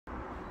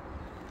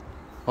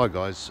Hi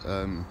guys,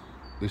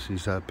 this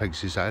is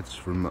Pegasus Ads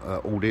from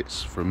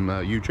Audits from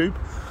YouTube,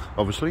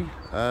 obviously.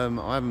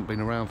 I haven't been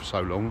around for so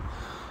long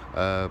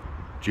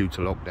due to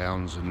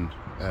lockdowns and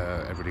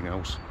everything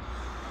else,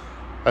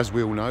 as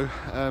we all know,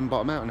 but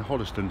I'm out in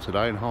Hoddesdon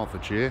today in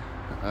Hertfordshire.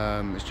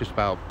 It's just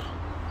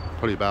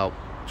probably about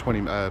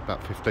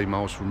 15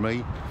 miles from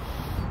me.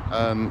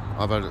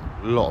 I've had a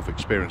lot of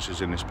experiences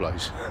in this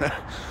place.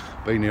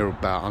 Been here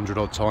about 100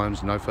 odd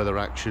times, no further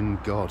action.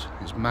 God,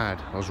 it's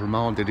mad. I was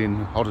remanded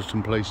in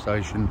Hoddesdon police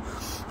station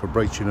for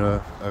breaching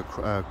a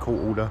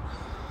court order,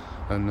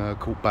 and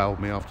court bailed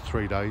me after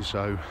 3 days,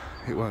 so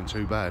it weren't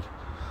too bad.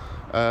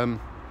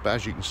 But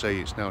as you can see,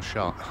 it's now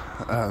shut.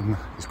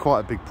 It's quite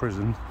a big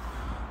prison,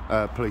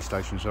 police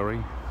station,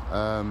 sorry.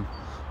 But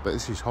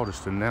this is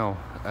Hoddesdon now.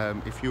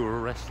 If you were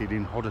arrested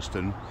in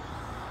Hoddesdon,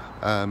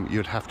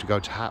 you'd have to go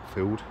to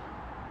Hatfield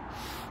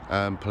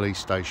police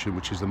station,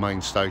 which is the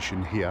main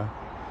station here,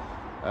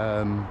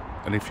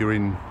 and if you're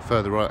in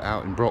further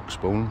out in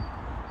Broxbourne,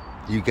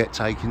 you get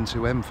taken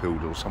to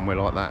Enfield or somewhere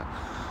like that.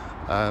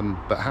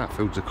 But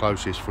Hatfield's the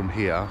closest from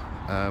here,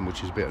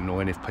 which is a bit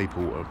annoying if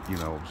people are,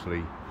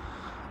 obviously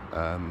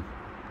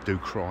do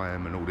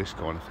crime and all this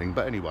kind of thing.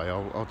 But anyway,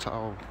 I'll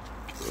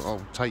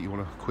take you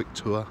on a quick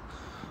tour.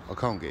 I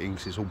can't get in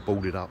because it's all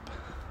boarded up,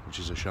 which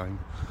is a shame.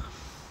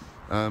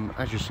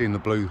 As you see in the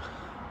blue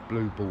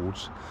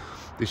boards,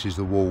 this is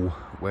the wall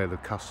where the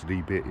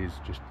custody bit is,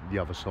 just the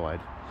other side.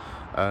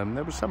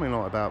 There was something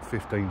like about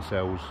 15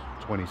 cells,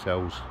 20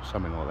 cells,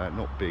 something like that.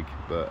 Not big,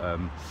 but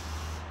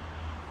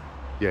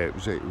yeah, it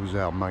was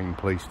our main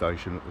police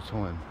station at the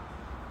time.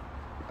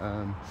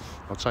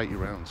 I'll take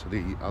you around to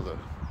the other.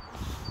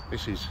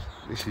 This is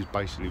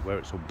basically where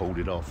it's all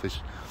boarded off.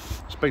 It's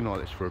been like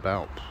this for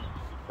about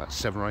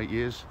 7 or 8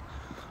 years.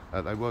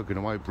 They were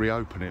going to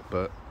reopen it,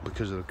 but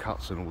because of the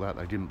cuts and all that,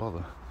 they didn't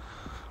bother.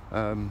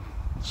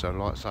 So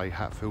like I say,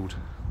 Hatfield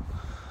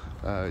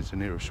is the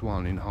nearest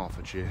one in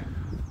Hertfordshire.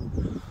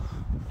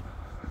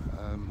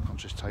 I'll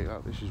just take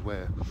that. This is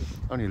where,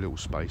 only a little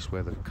space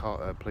where the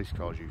police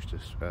cars used to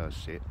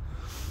sit.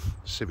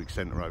 Civic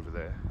Centre over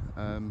there.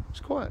 It's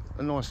quite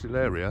a nice little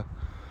area.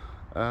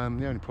 The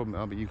only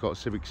problem, you've got a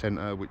Civic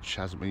Centre which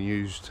hasn't been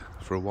used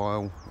for a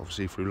while,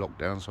 obviously through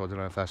lockdown, so I don't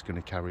know if that's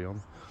going to carry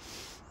on.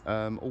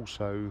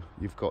 Also,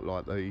 you've got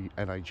like the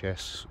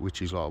NHS,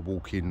 which is like a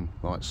walk-in,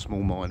 like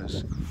small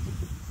miners.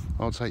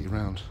 I'll take you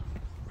around.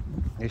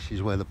 This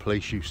is where the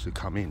police used to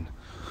come in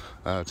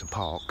to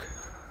park.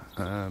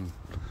 And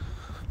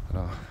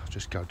I'll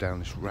just go down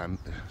this ramp.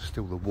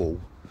 Still the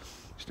wall.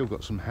 Still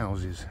got some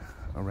houses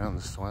around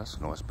the site. It's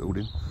a nice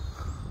building.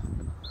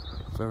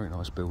 Very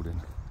nice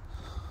building.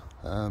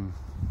 But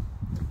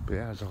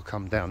yeah, as I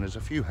come down, there's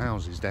a few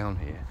houses down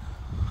here.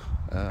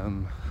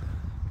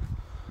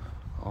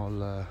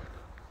 It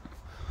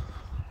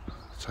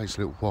takes a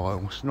little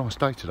while. It's a nice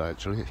day today,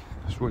 actually.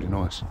 It's really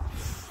nice.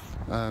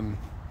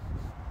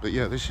 But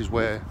yeah, this is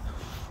where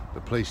the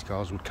police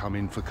cars would come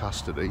in for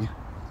custody,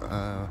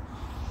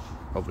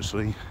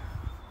 obviously.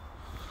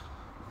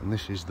 And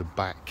this is the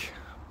back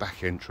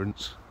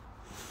entrance.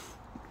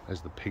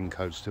 There's the pin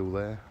code still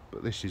there,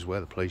 but this is where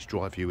the police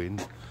drive you in.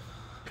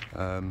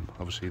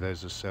 Obviously,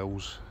 there's the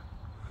cells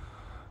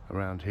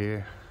around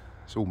here.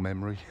 It's all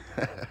memory.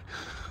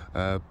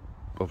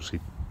 Obviously,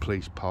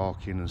 police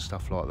parking and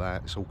stuff like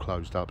that. It's all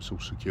closed up. It's all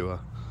secure.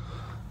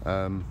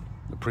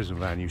 The prison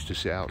van used to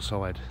sit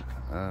outside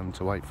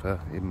to wait for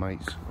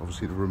inmates,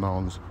 obviously the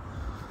remands,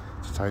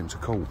 to take them to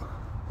court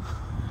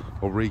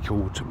or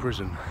recalled to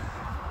prison.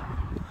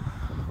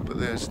 But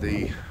there's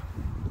the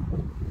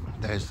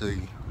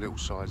little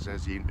size.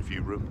 There's the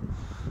interview room,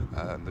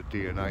 the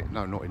DNA.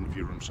 No, not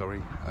interview room. Sorry.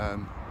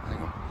 Hang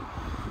on.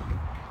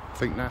 I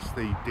think that's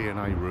the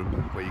DNA room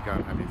where you go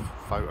and have your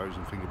photos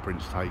and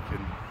fingerprints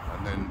taken,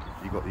 and then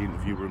you've got the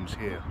interview rooms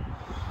here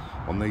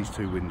on these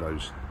two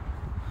windows.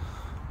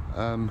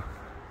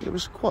 It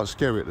was quite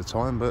scary at the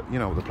time, but you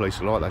know what the police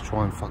are like, they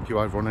try and fuck you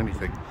over on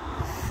anything.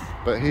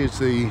 But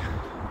this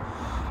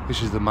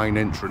is the main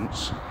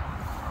entrance.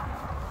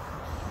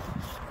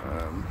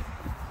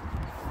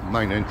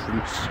 Main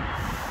entrance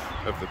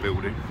of the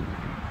building.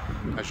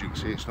 As you can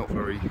see, it's not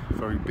very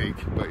big,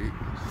 but you've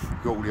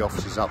got all the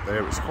offices up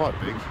there. It's quite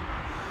big.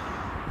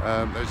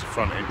 There's the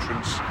front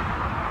entrance.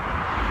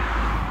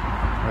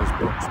 There's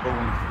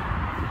Broxbourne.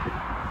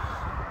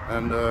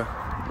 And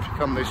if you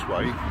come this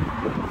way,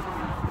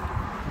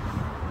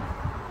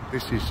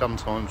 this is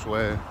sometimes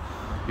where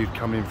you'd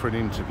come in for an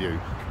interview,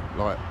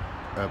 like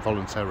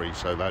voluntary,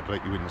 so they'd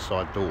let you in the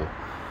side door.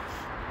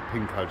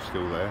 Pin code's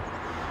still there,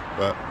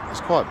 but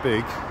it's quite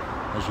big,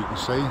 as you can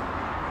see.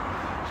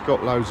 It's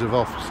got loads of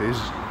offices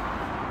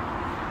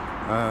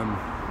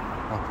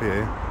up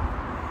here.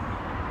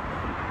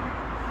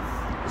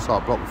 It's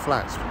like a block of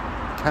flats,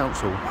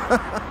 council.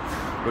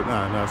 But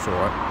no, it's all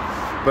right.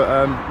 But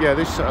yeah,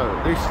 this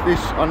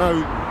I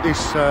know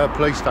this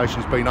police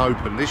station's been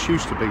open. This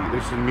is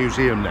a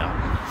museum now,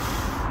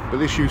 but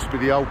this used to be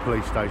the old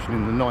police station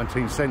in the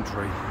 19th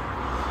century,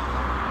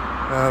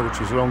 which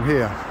is along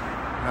here,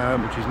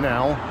 which is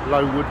now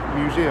Lowood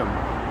Museum.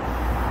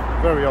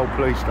 Very old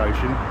police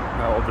station,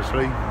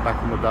 obviously,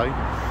 back in the day.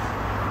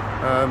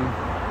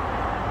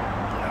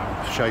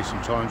 I'll show you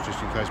sometimes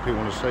just in case people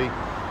want to see.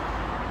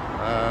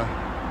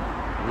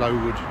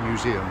 Lowood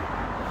Museum.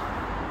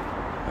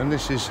 And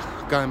this is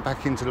going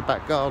back into the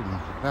back garden.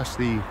 That's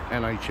the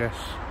NHS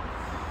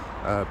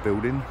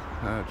building,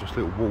 just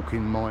little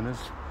walk-in miners.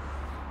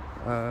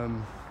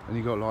 And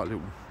you got like a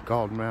little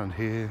garden around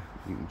here.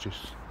 You can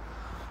just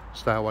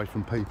stay away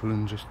from people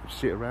and just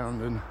sit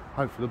around and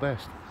hope for the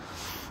best.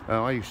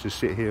 I used to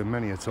sit here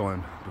many a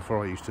time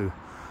before I used to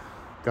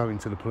go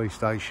into the police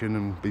station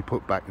and be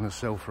put back in a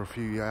cell for a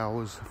few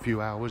hours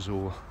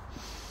or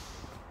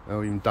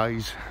even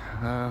days.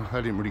 I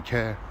didn't really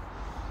care.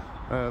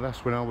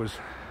 That's when I was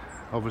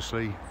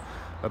obviously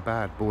a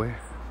bad boy.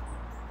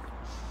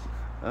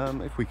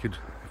 If we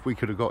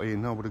could have got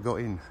in, I would have got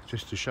in,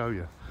 just to show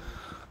you.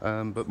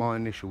 But my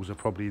initials are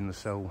probably in the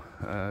cell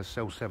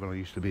 7 I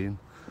used to be in.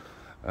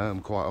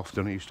 Quite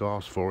often I used to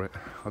ask for it.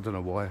 I don't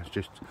know why. It's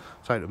just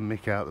take the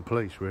mick out of the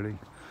police, really.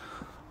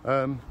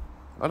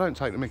 I don't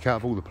take the mick out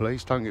of all the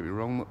police, don't get me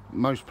wrong.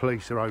 Most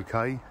police are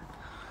okay.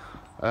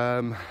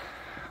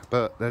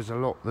 But there's a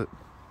lot that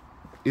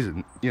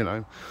isn't, you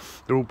know.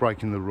 They're all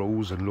breaking the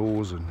rules and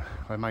laws, and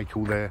they make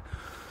all their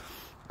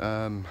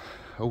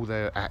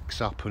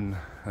acts up and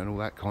all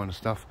that kind of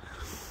stuff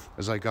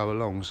as they go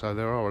along. So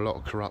there are a lot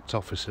of corrupt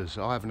officers.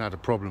 I haven't had a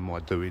problem by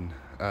doing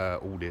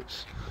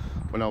audits.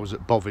 When I was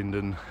at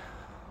Bovingdon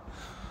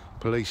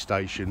police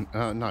station,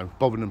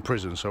 Bovingdon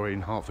prison, sorry,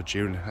 in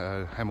Hertfordshire, in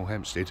Hemel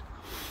Hempstead,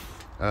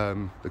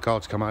 the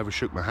guards come over,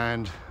 shook my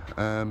hand.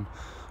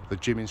 The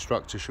gym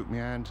instructor shook my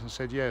hand and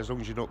said, yeah, as long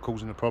as you're not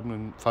causing a problem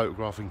and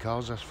photographing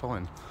cars, that's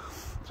fine.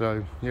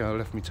 So, yeah,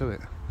 left me to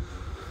it.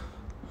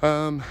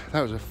 That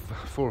was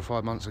 4 or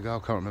 5 months ago, I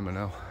can't remember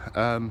now.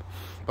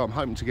 But I'm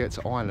hoping to get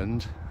to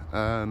Ireland.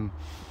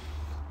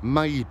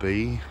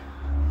 Maybe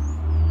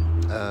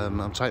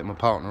I'm taking my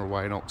partner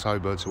away in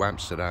October to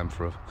Amsterdam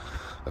for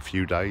a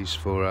few days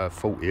for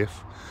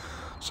 40th.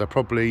 So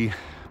probably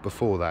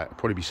before that,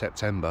 probably be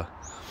September,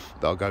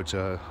 that I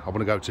want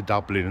to go to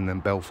Dublin and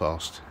then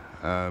Belfast.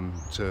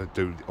 To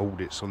do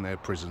audits on their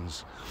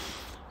prisons.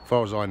 As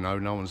far as I know,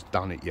 no one's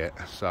done it yet,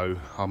 so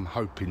I'm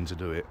hoping to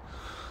do it.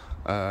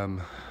 A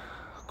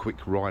quick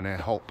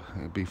Ryanair hop,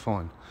 it'd be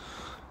fine.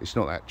 It's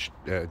not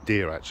that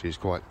dear, actually, it's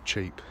quite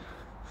cheap.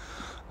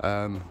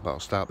 But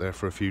I'll stay up there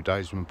for a few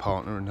days with my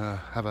partner and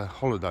have a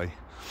holiday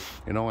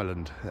in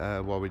Ireland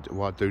while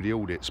I do the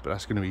audits. But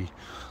that's going to be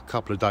a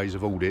couple of days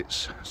of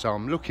audits, so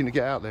I'm looking to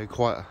get out there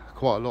quite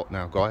a lot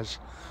now, guys.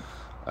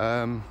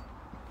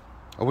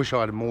 I wish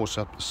I had more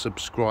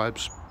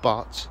subscribes,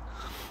 but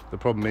the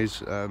problem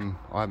is I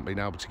haven't been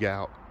able to get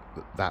out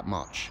that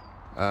much.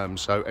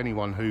 So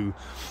anyone who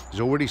is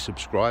already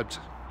subscribed,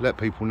 let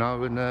people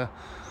know, and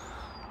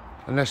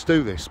let's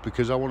do this,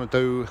 because I want to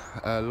do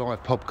a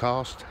live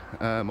podcast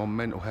on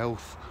mental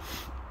health,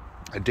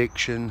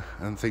 addiction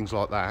and things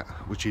like that,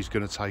 which is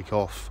going to take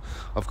off.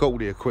 I've got all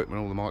the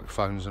equipment, all the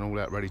microphones and all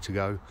that ready to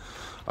go.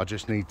 I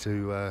just need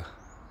to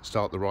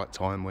start the right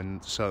time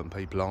when certain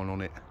people aren't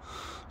on it.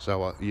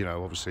 So, you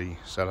know, obviously,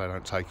 so they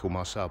don't take all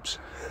my subs.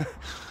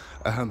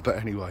 But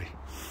anyway,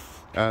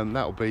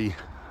 that'll be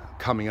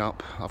coming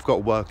up. I've got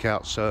to work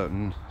out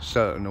certain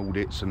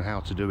audits and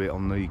how to do it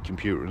on the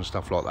computer and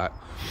stuff like that.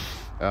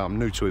 I'm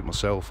new to it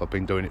myself. I've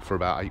been doing it for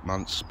about 8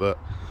 months, but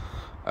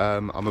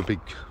I'm a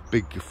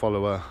big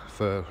follower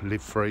for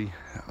Live Free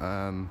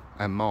and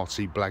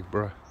Marty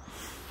Blagborough.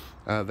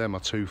 They're my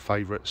two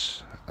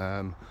favourites.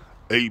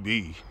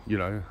 AB, you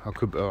know,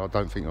 I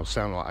don't think I'll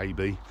sound like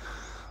AB.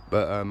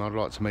 But I'd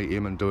like to meet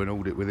him and do an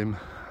audit with him.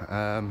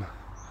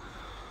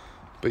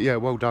 But yeah,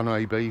 well done,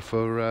 AB,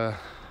 for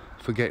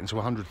getting to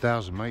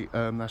 100,000, mate.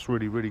 That's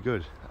really, really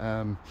good.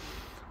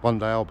 One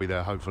day I'll be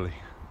there, hopefully.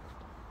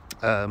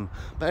 But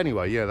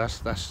anyway, yeah,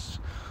 that's.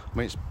 I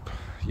mean, it's,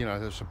 you know,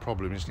 there's a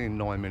problem. It's nearly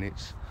 9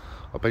 minutes.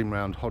 I've been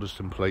round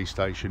Hoddesdon police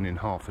station in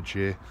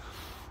Hertfordshire.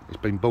 It's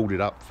been boarded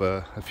up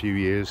for a few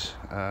years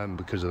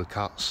because of the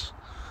cuts.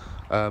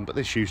 But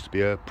this used to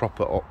be a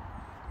proper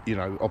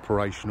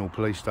operational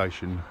police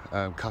station.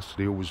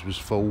 Custody always was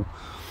full.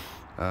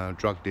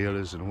 Drug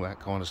dealers and all that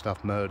kind of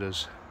stuff,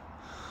 murders,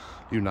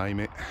 you name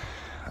it.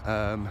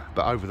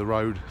 But over the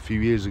road a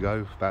few years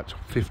ago, about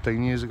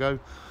 15 years ago,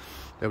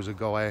 there was a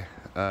guy,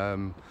 I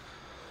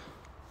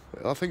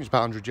think it's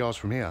about 100 yards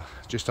from here,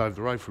 just over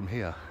the road from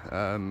here.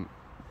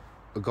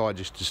 A guy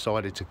just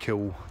decided to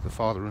kill the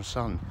father and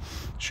son,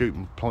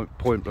 shooting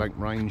point blank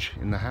range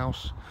in the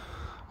house.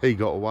 He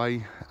got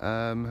away,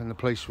 and the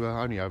police were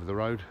only over the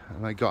road,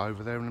 and they got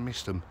over there and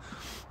missed them.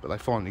 But they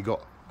finally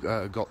got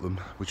them,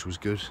 which was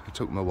good. It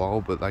took them a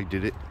while, but they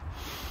did it.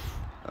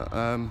 But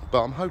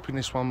I'm hoping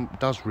this one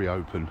does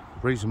reopen.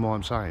 The reason why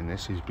I'm saying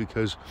this is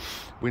because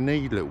we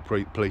need little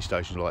police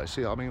stations like this.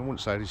 I mean, I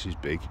wouldn't say this is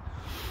big,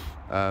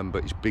 but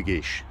it's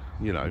big-ish.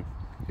 You know,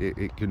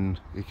 it can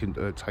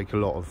take a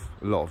lot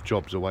of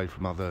jobs away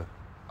from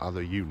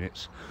other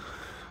units.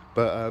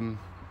 But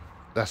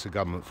that's the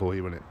government for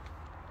you, isn't it?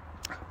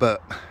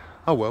 But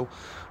Oh well.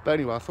 But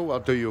anyway, I thought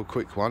I'd do you a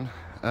quick one.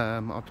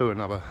 I'll do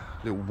another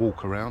little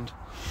walk around,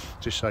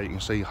 just so you can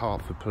see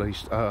Hertford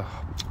Police,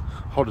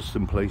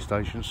 Hoddesdon Police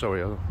Station.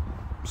 Sorry, I'm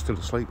still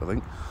asleep, I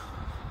think.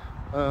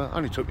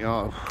 Only took me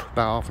about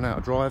half an hour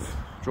drive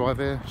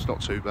here. It's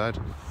not too bad.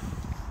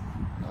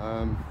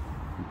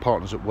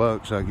 Partner's at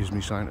work, so it gives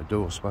me something to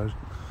do, I suppose.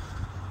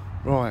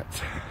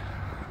 Right,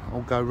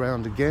 I'll go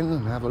round again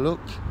and have a look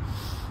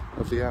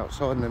of the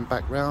outside and then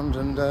back round,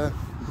 and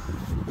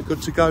we're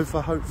good to go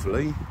for,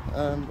 hopefully,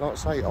 like I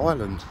say,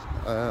 Island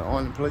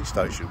Police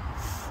Station,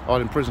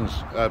 Island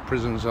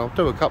Prisons. I'll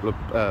do a couple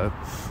of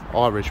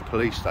Irish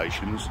police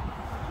stations,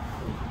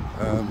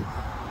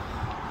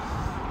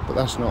 but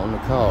that's not on the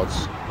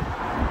cards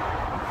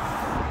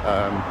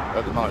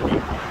at the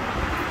moment.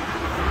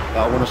 But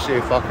I want to see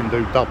if I can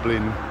do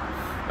Dublin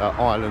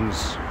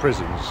Islands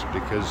prisons,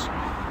 because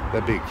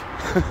they're big.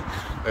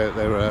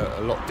 they're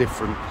a lot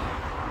different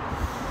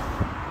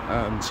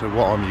to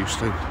what I'm used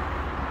to.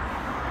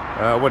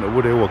 I went to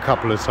Woodhill a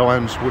couple of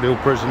times,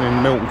 Woodhill Prison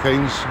in Milton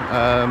Keynes.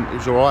 It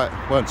was alright,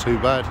 weren't too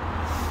bad.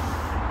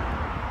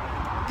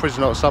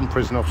 Some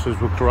prison officers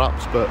were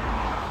corrupt, but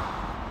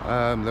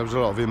there was a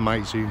lot of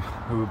inmates who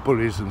were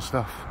bullies and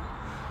stuff.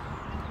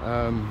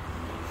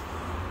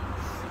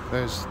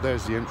 There's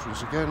the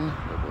entrance again.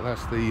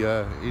 That's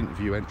the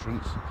interview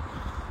entrance.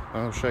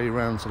 I'll show you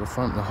around to the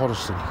front of the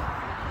Hoddesdon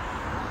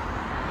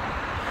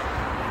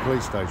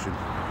Police Station,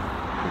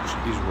 which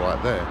is right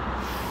there.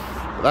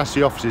 But that's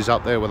the offices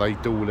up there where they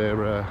do all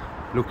their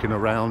looking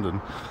around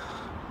and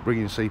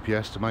bringing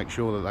CPS to make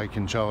sure that they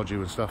can charge you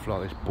and stuff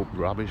like this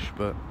rubbish.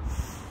 But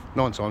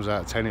 9 times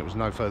out of 10 it was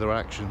no further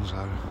action.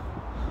 So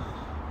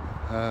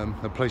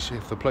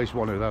if the police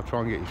wanted, they'll try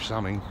and get you for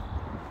something.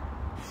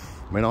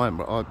 I mean, I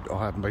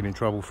haven't been in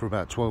trouble for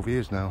about 12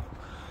 years now,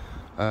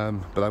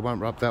 but they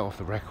won't rub that off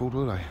the record,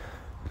 will they?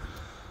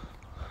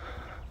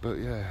 But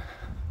yeah,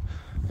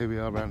 here we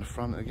are around the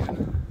front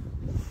again.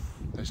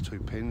 There's 2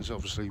 pins,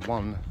 obviously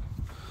one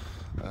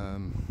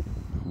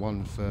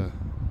for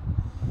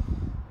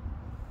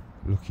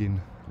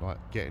looking, like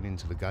getting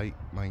into the gate,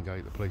 main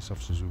gate the police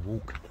officers would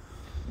walk.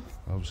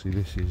 Obviously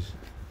this is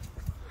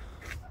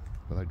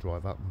where they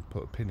drive up and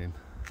put a pin in.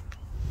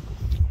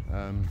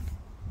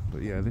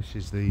 But yeah, this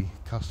is the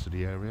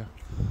custody area,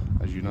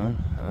 as you know.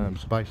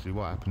 So basically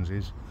what happens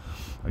is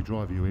they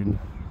drive you in.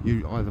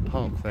 You either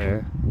park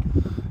there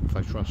if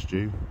they trust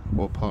you,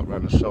 or park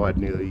around the side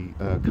near the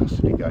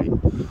custody gate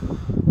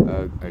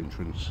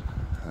entrance,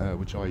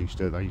 which I used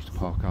to. They used to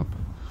park up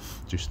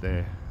just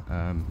there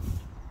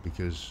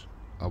because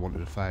I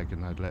wanted a fag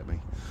and they'd let me.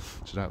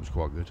 So that was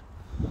quite good.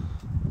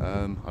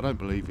 I don't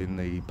believe in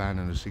the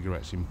banning of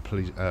cigarettes in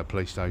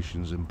police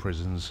stations and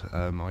prisons.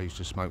 I used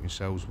to smoke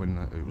myself when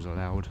it was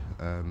allowed.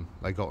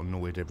 They got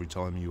annoyed every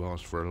time you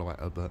asked for a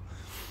lighter, but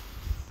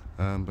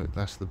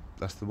that's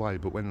the way.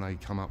 But when they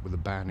come up with the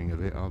banning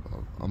of it,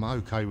 I'm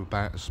okay with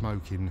not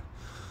smoking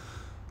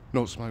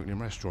in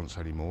restaurants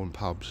anymore and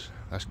pubs.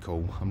 That's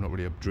cool. I'm not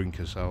really a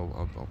drinker,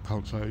 so I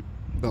can't say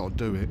that I'll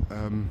do it.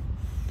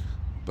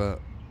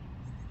 But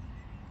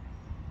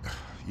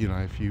you know,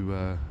 if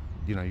you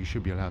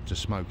should be allowed to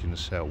smoke in the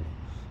cell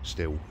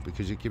still,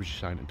 because it gives you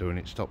something to do and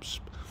it stops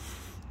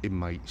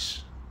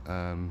inmates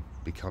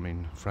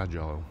becoming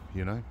fragile,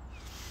 you know.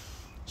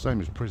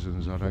 Same as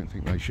prisons. I don't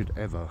think they should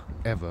ever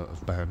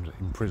have banned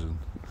in prison,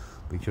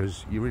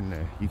 because you're in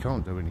there, you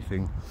can't do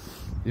anything.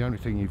 The only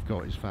thing you've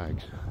got is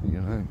fags, you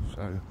know.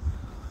 So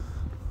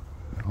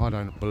I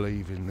don't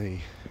believe in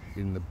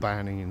the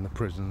banning in the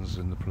prisons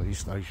and the police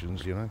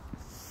stations, you know.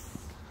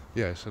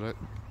 Yeah, so that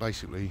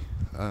basically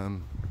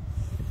I'm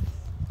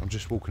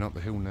just walking up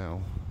the hill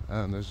now,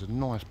 and there's a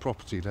nice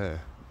property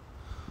there.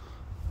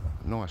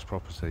 Nice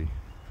property.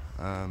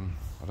 I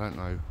don't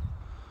know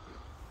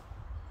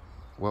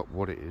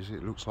what it is.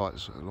 It looks like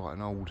it's like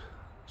an old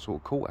sort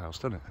of courthouse,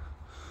 doesn't it?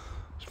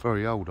 It's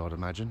very old, I'd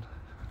imagine.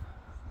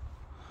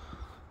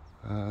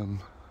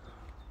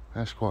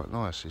 That's quite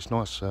nice. It's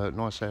nice,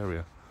 nice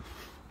area.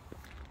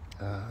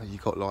 You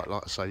got like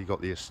I say, you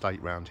got the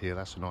estate round here.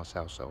 That's a nice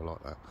house, I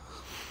like that.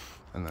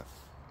 And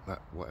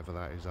that whatever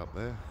that is up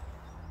there.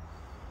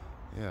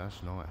 Yeah,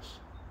 that's nice.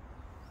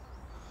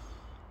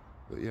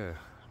 But yeah,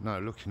 no,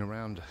 looking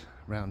around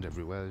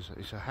everywhere,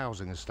 it's a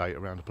housing estate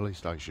around a police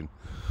station.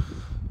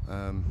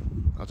 I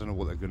don't know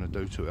what they're going to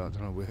do to it. I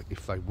don't know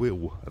if they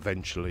will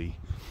eventually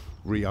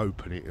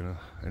reopen it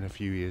in a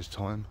few years'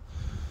 time.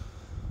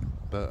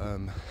 But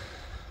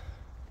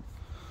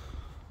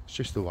it's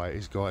just the way it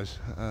is, guys.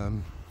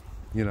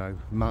 You know,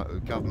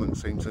 government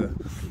seem to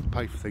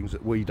pay for things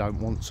that we don't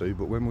want to,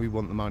 but when we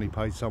want the money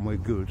paid somewhere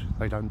good,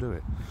 they don't do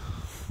it,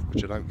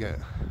 which I don't get.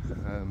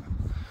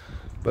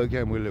 But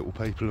again, we're little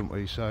people, aren't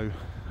we? So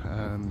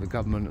the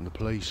government and the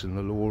police and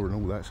the law and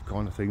all that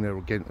kind of thing, they're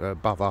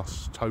above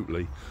us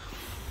totally.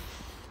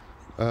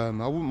 I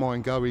wouldn't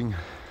mind going,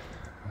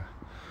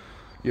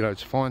 you know,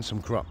 to find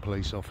some corrupt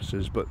police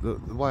officers, but the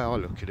way I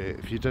look at it,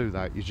 if you do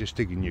that, you're just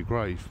digging your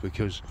grave,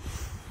 because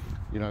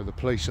you know, the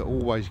police are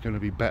always going to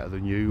be better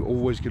than you,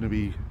 always going to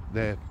be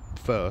there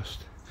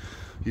first.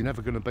 you're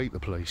never going to beat the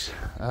police.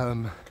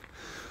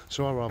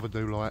 So I rather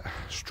do like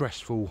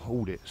stressful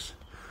audits,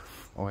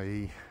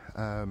 i.e.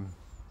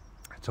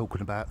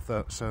 Talking about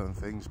certain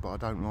things, but I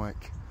don't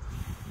like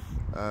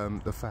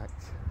the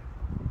fact,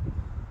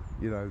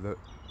 you know, that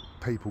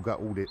people got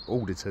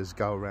auditors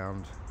go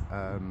around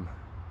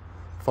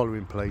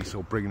following police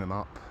or bringing them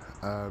up,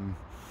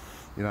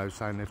 you know,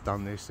 saying they've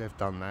done this, they've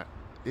done that.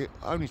 It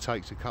only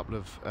takes a couple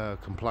of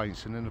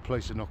complaints, and then the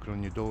police are knocking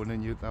on your door, and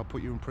then they'll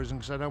put you in prison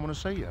because they don't want to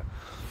see you.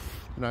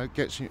 You know, it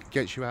gets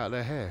you out of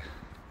their hair,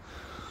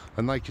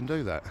 and they can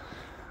do that.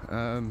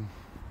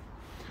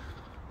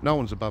 No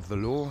one's above the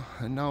law,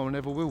 and no one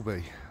ever will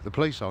be. The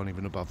police aren't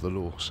even above the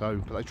law,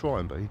 but they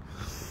try and be.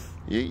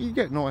 You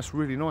get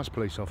really nice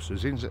police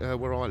officers.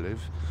 Where I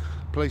live,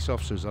 police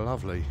officers are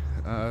lovely.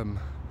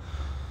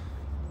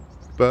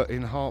 But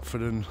in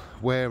Hertford and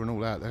Ware and all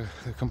that, they're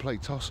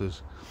complete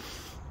tossers.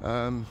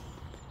 Oh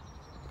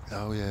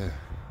yeah,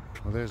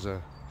 well, there's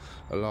a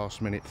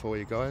last minute for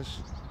you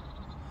guys.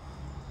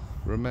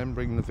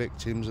 Remembering the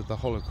victims of the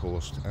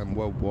Holocaust and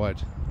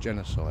worldwide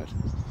genocide.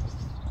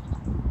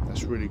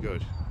 That's really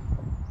good.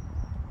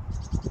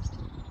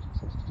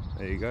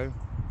 There you go.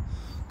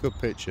 Good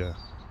picture.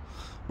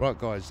 Right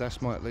guys, that's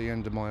the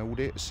end of my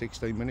audit.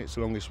 16 minutes,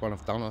 the longest one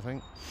I've done, I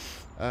think.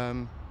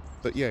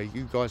 But yeah,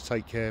 you guys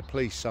take care.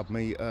 Please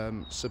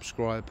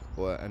subscribe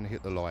and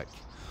hit the like.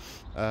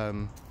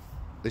 I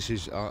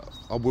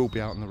will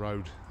be out on the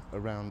road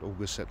around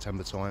August,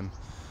 September time.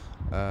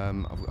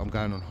 I'm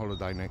going on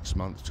holiday next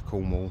month to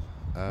Cornwall.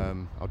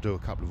 I'll do a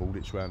couple of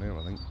audits around here,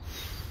 I think.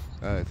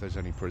 If there's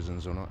any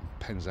prisons or not,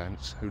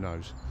 Penzance, who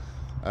knows.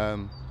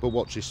 But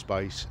watch this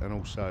space, and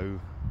also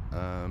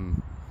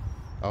I'm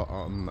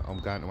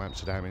going to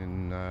Amsterdam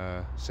in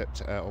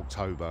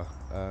October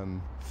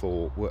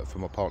for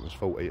my partner's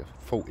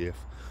 40th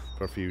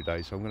for a few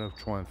days. So I'm going to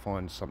try and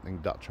find something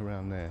Dutch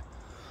around there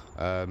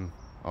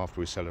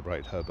after we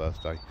celebrate her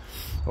birthday.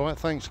 All right,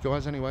 thanks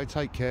guys. Anyway,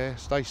 take care,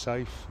 stay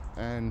safe,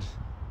 and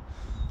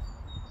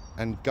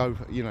go.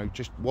 You know,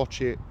 just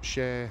watch it,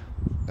 share,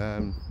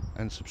 and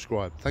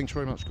subscribe. Thanks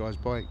very much, guys.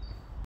 Bye.